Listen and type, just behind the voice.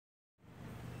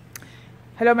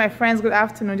Hello my friends, good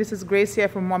afternoon. This is Grace here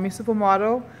from Mommy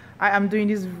Supermodel. I am doing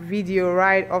this video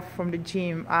right off from the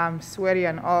gym. I'm sweaty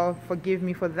and all, forgive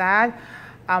me for that.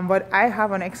 But I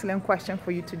have an excellent question for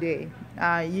you today.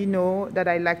 You know that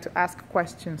I like to ask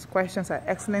questions. Questions are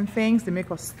excellent things. They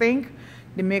make us think.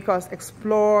 They make us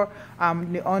explore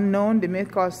the unknown. They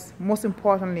make us, most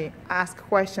importantly, ask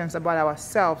questions about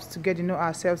ourselves to get to know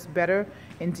ourselves better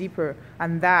and deeper.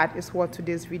 And that is what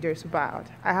today's video is about.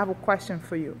 I have a question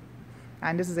for you.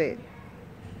 And this is it.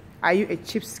 Are you a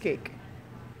cheapskate?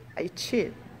 Are you cheap?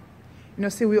 You know,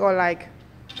 see, we all like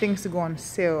things to go on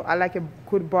sale. I like a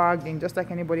good bargain, just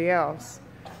like anybody else.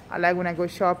 I like when I go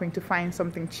shopping to find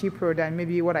something cheaper than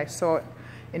maybe what I saw,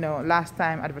 you know, last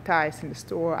time advertised in the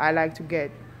store. I like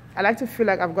to feel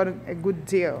like I've got a good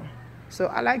deal. So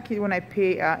I like it when I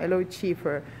pay a little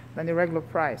cheaper than the regular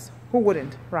price. Who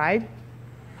wouldn't, right?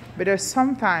 But there's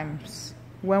sometimes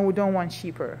when we don't want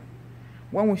cheaper,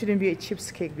 when we shouldn't be a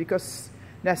cheapskate, because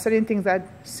there are certain things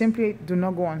that simply do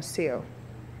not go on sale.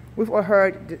 We've all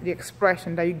heard the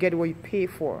expression that you get what you pay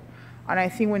for. And I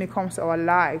think when it comes to our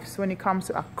lives, when it comes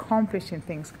to accomplishing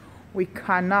things, we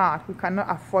cannot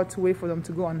afford to wait for them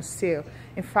to go on sale.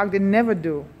 In fact, they never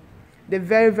do. They're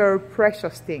very, very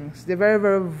precious things. They're very,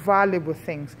 very valuable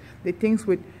things. They're things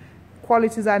with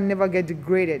qualities that never get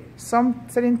degraded. Some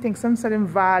certain things, some certain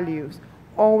values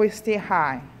always stay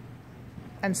high.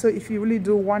 And so if you really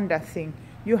do want that thing,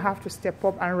 you have to step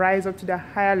up and rise up to the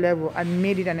higher level and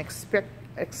meet it and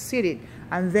exceed it,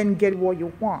 and then get what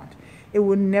you want. It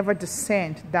will never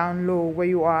descend down low where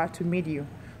you are to meet you.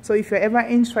 So if you're ever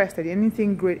interested in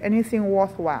anything great, anything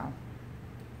worthwhile,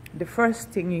 the first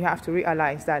thing you have to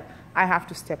realize that I have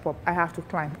to step up, I have to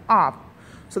climb up.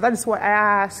 So that is why I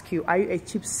ask you, are you a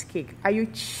cheapskate? Are you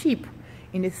cheap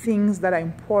in the things that are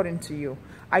important to you?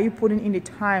 Are you putting in the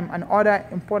time and other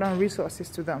important resources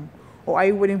to them? Or are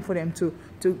you waiting for them to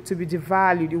be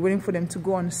devalued? You're waiting for them to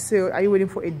go on sale? Are you waiting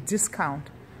for a discount?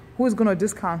 Who's going to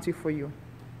discount it for you?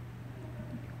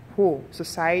 Who?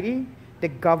 Society? The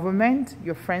government?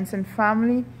 Your friends and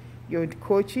family? Your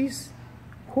coaches?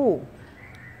 Who?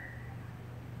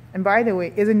 And by the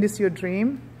way, isn't this your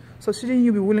dream? So shouldn't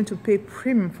you be willing to pay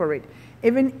premium for it?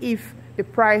 Even if the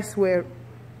price were,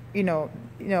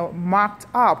 marked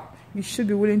up, you should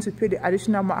be willing to pay the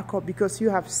additional markup, because you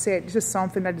have said this is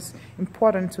something that is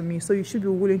important to me. So you should be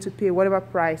willing to pay whatever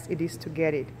price it is to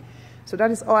get it. So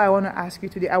that is all I want to ask you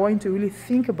today. I want you to really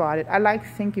think about it. I like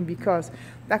thinking, because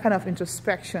that kind of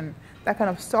introspection, that kind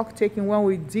of stock taking, when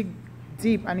we dig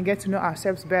deep and get to know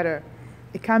ourselves better,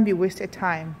 it can be wasted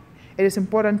time. It is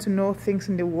important to know things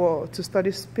in the world, to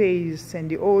study space and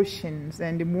the oceans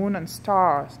and the moon and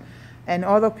stars and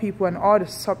other people and all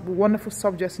the wonderful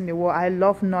subjects in the world. I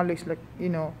love knowledge like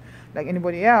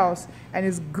anybody else, and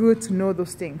it's good to know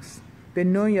those things. But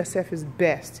knowing yourself is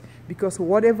best, because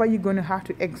whatever you're going to have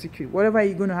to execute, whatever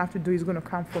you're going to have to do is going to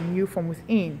come from you, from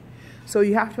within. So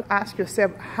you have to ask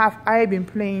yourself, have I been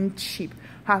playing cheap?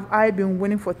 Have I been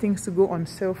waiting for things to go on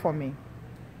sale for me?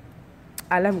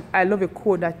 I love a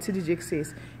quote that T.D. Jakes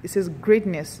says. It says,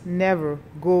 greatness never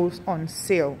goes on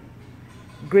sale.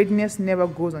 Greatness never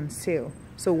goes on sale.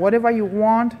 So whatever you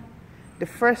want, the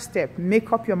first step,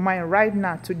 make up your mind right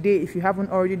now, today, if you haven't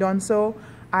already done so.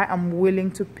 I am willing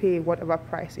to pay whatever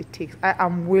price it takes. I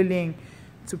am willing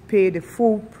to pay the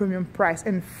full premium price.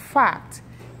 In fact,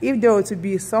 if there were to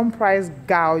be some price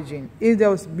gouging, if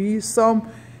there was to be some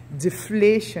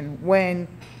inflation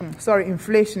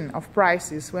of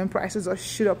prices, when prices are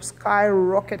shoot up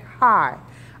skyrocket high,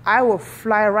 I will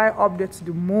fly right up there to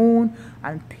the moon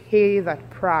and pay that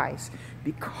price,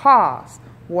 because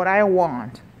what I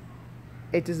want,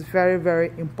 it is very,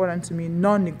 very important to me,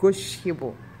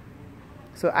 non-negotiable.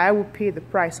 So I will pay the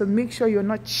price. So make sure you're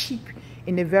not cheap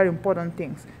in the very important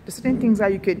things. There's certain things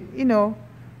that you can,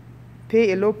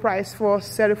 pay a low price for,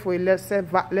 sell for a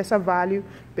lesser value,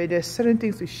 but there's certain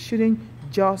things you shouldn't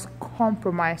just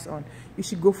compromise on. You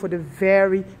should go for the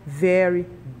very, very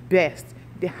best,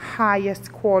 the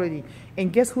highest quality.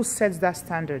 And guess who sets that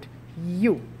standard?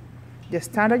 You. The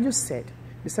standard you set.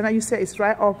 The standard you set is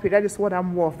right up here. That is what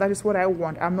I'm worth. That is what I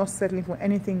want. I'm not settling for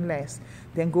anything less.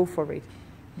 Then go for it.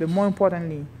 But more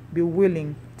importantly, be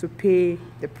willing to pay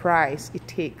the price it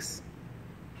takes.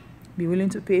 Be willing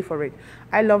to pay for it.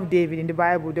 I love David in the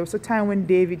Bible. There was a time when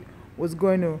David was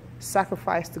going to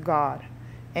sacrifice to God.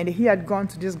 And he had gone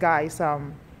to this guy's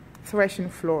threshing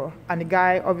floor. And the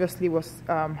guy obviously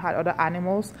had other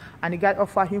animals. And the guy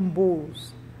offered him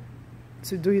bulls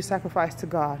to do his sacrifice to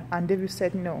God. And David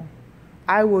said, no,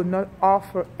 I will not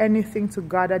offer anything to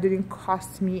God that didn't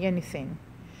cost me anything.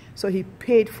 So he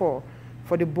paid for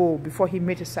for the bull before he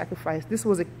made a sacrifice. This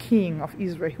was a king of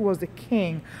Israel. He was the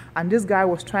king, and this guy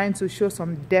was trying to show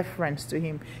some deference to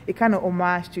him, a kind of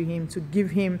homage to him, to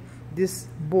give him this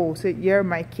bull. Say, "You're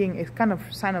my king," a kind of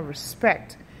sign of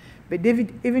respect. But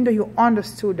David, even though he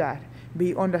understood that, but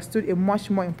he understood a much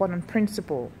more important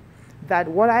principle, that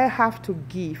what I have to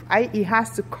give, it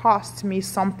has to cost me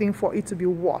something for it to be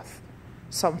worth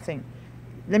something.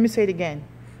 Let me say it again.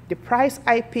 The price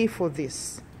I pay for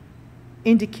this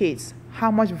indicates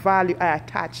how much value I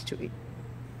attach to it.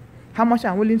 How much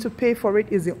I'm willing to pay for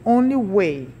it is the only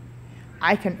way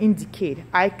I can indicate,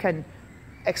 I can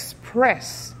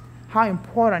express how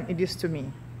important it is to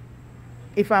me.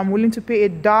 If I'm willing to pay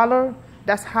 $1,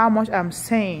 that's how much I'm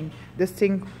saying this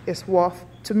thing is worth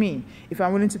to me. If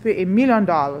I'm willing to pay $1 million,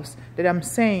 that I'm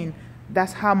saying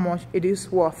that's how much it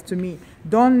is worth to me.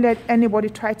 Don't let anybody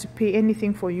try to pay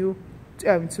anything for you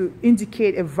to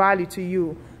indicate a value to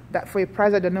you that for a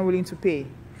price that they're not willing to pay.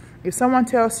 If someone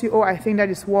tells you, "Oh, I think that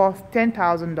is worth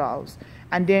 $10,000,"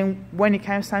 and then when it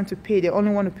comes time to pay, they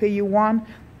only want to pay you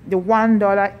the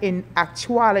 $1 in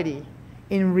actuality,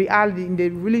 in reality, in the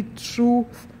really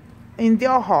truth, in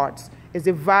their hearts, is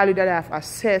the value that I have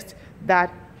assessed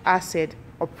that asset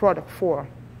or product for.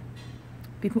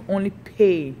 People only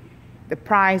pay the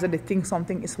price that they think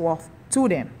something is worth to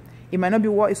them. It might not be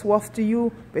what it's worth to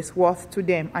you, but it's worth to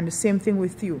them. And the same thing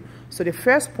with you. So the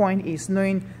first point is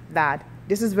knowing that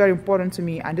this is very important to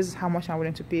me and this is how much I'm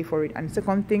willing to pay for it. And the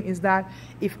second thing is that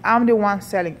if I'm the one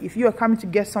selling, if you are coming to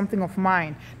get something of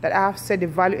mine that I have set the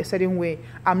value a certain way,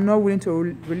 I'm not willing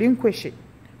to relinquish it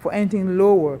for anything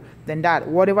lower than that.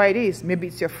 Whatever it is, maybe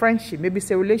it's your friendship, maybe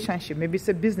it's a relationship, maybe it's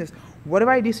a business,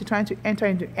 whatever it is you're trying to enter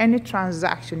into any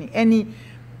transaction, any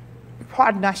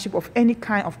partnership of any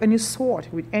kind, of any sort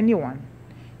with anyone,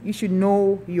 you should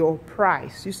know your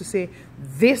price. You should say,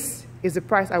 this is the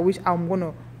price at which I'm going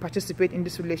to participate in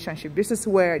this relationship. This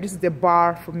is the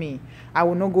bar for me. I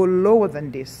will not go lower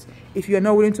than this. If you're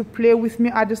not willing to play with me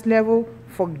at this level,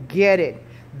 forget it.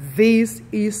 This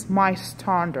is my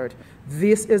standard.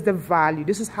 This is the value.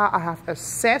 This is how I have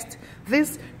assessed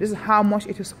this. This is how much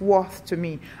it is worth to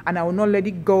me. And I will not let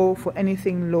it go for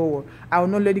anything lower. I will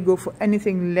not let it go for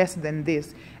anything less than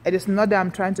this. It is not that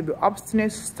I'm trying to be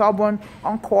obstinate, stubborn,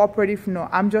 uncooperative. No,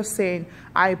 I'm just saying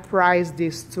I prize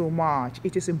this too much.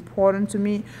 It is important to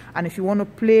me. And if you want to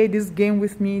play this game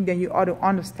with me, then you ought to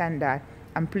understand that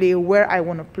and play where I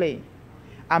want to play.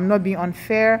 I'm not being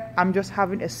unfair. I'm just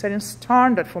having a certain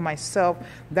standard for myself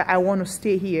that I want to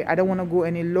stay here. I don't want to go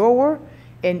any lower.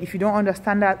 And if you don't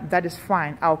understand that, that is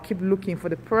fine. I'll keep looking for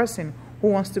the person who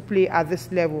wants to play at this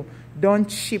level. Don't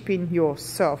cheapen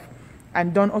yourself.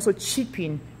 And don't also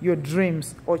cheapen your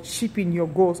dreams or cheapen your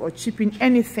goals or cheapen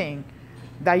anything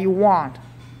that you want.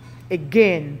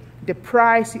 Again, the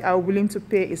price you are willing to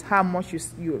pay is how much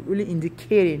you're really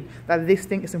indicating that this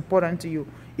thing is important to you.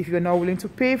 If you're not willing to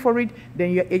pay for it,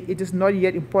 then it is not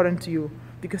yet important to you.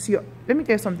 Because let me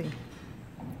tell you something.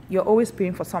 You're always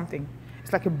paying for something.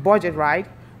 It's like a budget, right?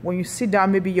 When you sit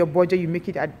down, maybe your budget, you make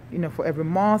it at, for every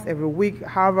month, every week,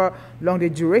 however long the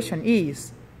duration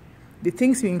is. The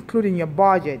things you include in your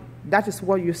budget, that is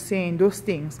what you're saying, those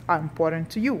things are important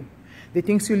to you. The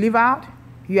things you leave out,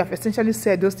 you have essentially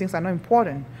said those things are not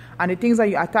important. And the things that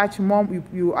you attach more,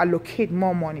 you allocate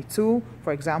more money to,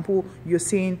 for example, you're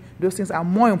saying those things are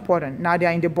more important. Now they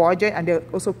are in the budget and they're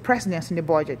also precedence in the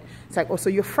budget. It's like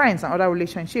also your friends and other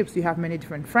relationships. You have many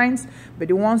different friends, but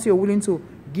the ones you're willing to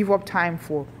give up time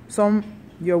for, some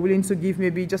you're willing to give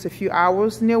maybe just a few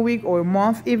hours in a week or a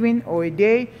month even, or a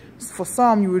day. For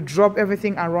some, you will drop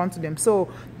everything and run to them.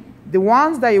 So the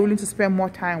ones that you're willing to spend more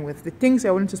time with, the things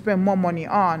you're willing to spend more money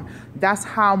on, that's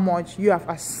how much you have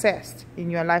assessed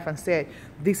in your life and said,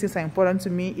 these things are important to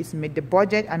me, it's made the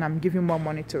budget and I'm giving more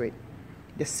money to it.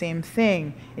 The same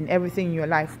thing in everything in your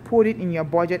life. Put it in your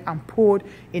budget and put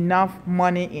enough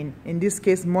money in. In this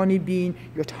case, money being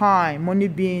your time, money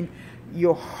being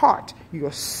your heart,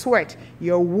 your sweat,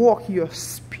 your work, your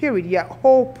spirit, your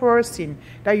whole person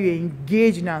that you're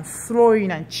engaging and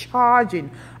throwing and charging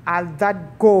at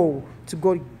that goal to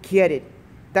go get it.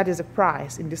 That is the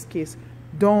price in this case.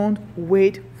 Don't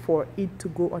wait for it to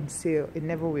go on sale. It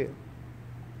never will.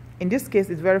 In this case,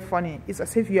 it's very funny. It's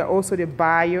as if you are also the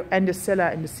buyer and the seller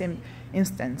in the same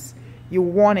instance. You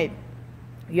want it.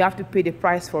 You have to pay the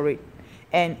price for it.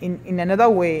 And in another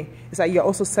way, it's like you're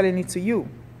also selling it to you.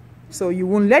 So you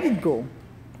won't let it go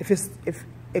if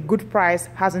a good price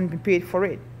hasn't been paid for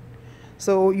it.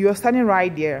 So you're standing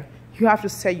right there. You have to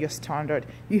set your standard.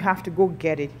 You have to go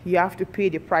get it. You have to pay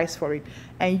the price for it.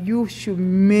 And you should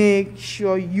make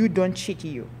sure you don't cheat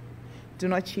you. Do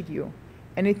not cheat you.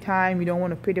 Anytime you don't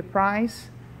want to pay the price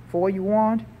for what you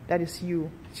want, that is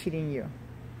you cheating you.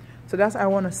 So that's what I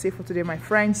want to say for today, my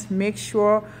friends. Make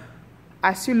sure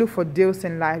as you look for deals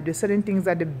in life, there's certain things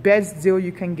that the best deal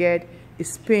you can get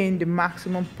is paying the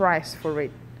maximum price for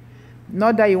it.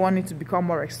 Not that you want it to become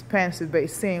more expensive, but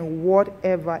it's saying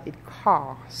whatever it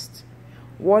costs,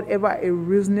 whatever it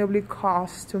reasonably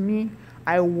costs to me,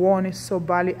 I want it so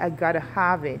badly, I gotta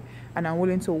have it. And I'm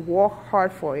willing to work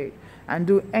hard for it and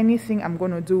do anything I'm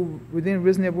going to do within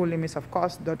reasonable limits, of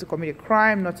course, not to commit a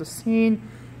crime, not to sin,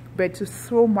 but to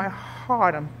throw my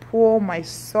heart and pour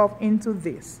myself into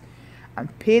this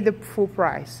and pay the full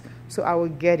price so I will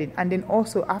get it. And then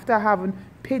also, after having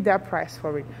paid that price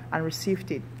for it and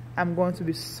received it, I'm going to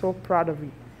be so proud of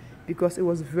it because it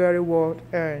was very well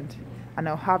earned. And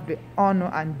I'll have the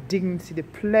honor and dignity, the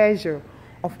pleasure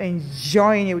of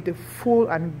enjoying it with a full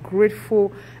and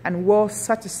grateful and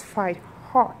well-satisfied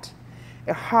heart.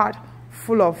 A heart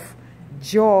full of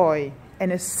joy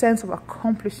and a sense of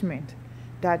accomplishment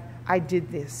that I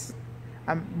did this.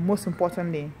 And most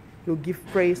importantly, you'll give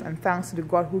praise and thanks to the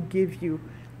God who gave you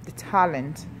the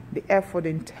talent, the effort, the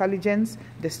intelligence,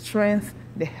 the strength,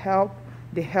 the help,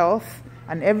 the health,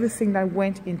 and everything that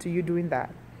went into you doing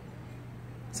that.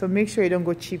 So make sure you don't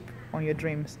go cheap on your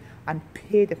dreams and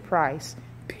pay the price.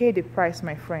 Pay the price,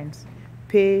 my friends.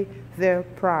 Pay the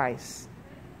price.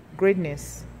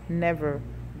 Greatness never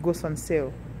goes on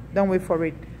sale. Don't wait for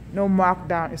it. No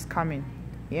markdown is coming.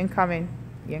 He ain't coming.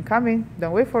 He ain't coming.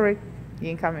 Don't wait for it. He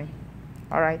ain't coming.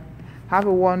 All right. Have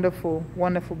a wonderful,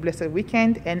 wonderful, blessed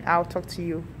weekend, and I'll talk to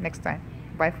you next time.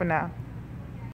 Bye for now.